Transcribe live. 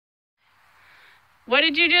What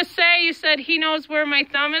did you just say? You said he knows where my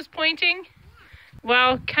thumb is pointing?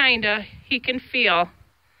 Well, kinda. He can feel.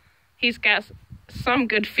 He's got some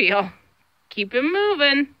good feel. Keep him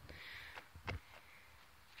moving.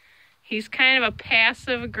 He's kind of a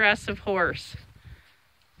passive-aggressive horse.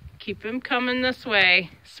 Keep him coming this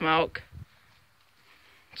way. Smoke.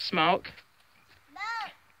 Smoke.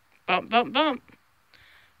 Bump, bump, bump.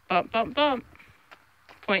 Bump, bump, bump.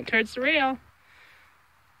 Point towards the rail.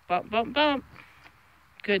 Bump, bump, bump.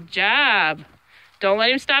 Good job. Don't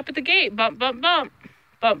let him stop at the gate. Bump, bump, bump.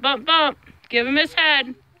 Bump, bump, bump. Give him his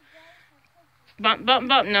head. Bump, bump,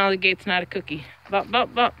 bump. No, the gate's not a cookie. Bump,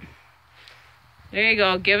 bump, bump. There you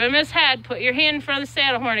go. Give him his head. Put your hand in front of the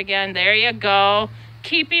saddle horn again. There you go.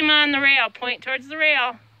 Keep him on the rail. Point towards the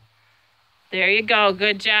rail. There you go.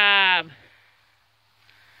 Good job.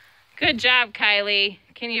 Good job, Kylie.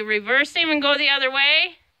 Can you reverse him and go the other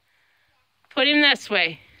way? Put him this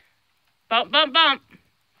way. Bump, bump, bump.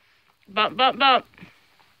 Bump, bump, bump.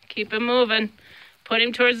 Keep him moving. Put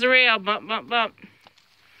him towards the rail. Bump, bump, bump.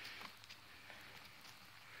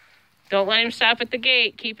 Don't let him stop at the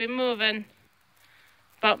gate. Keep him moving.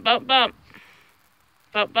 Bump, bump, bump.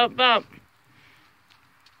 Bump, bump, bump.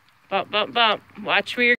 Bump, bump, bump. Watch where you're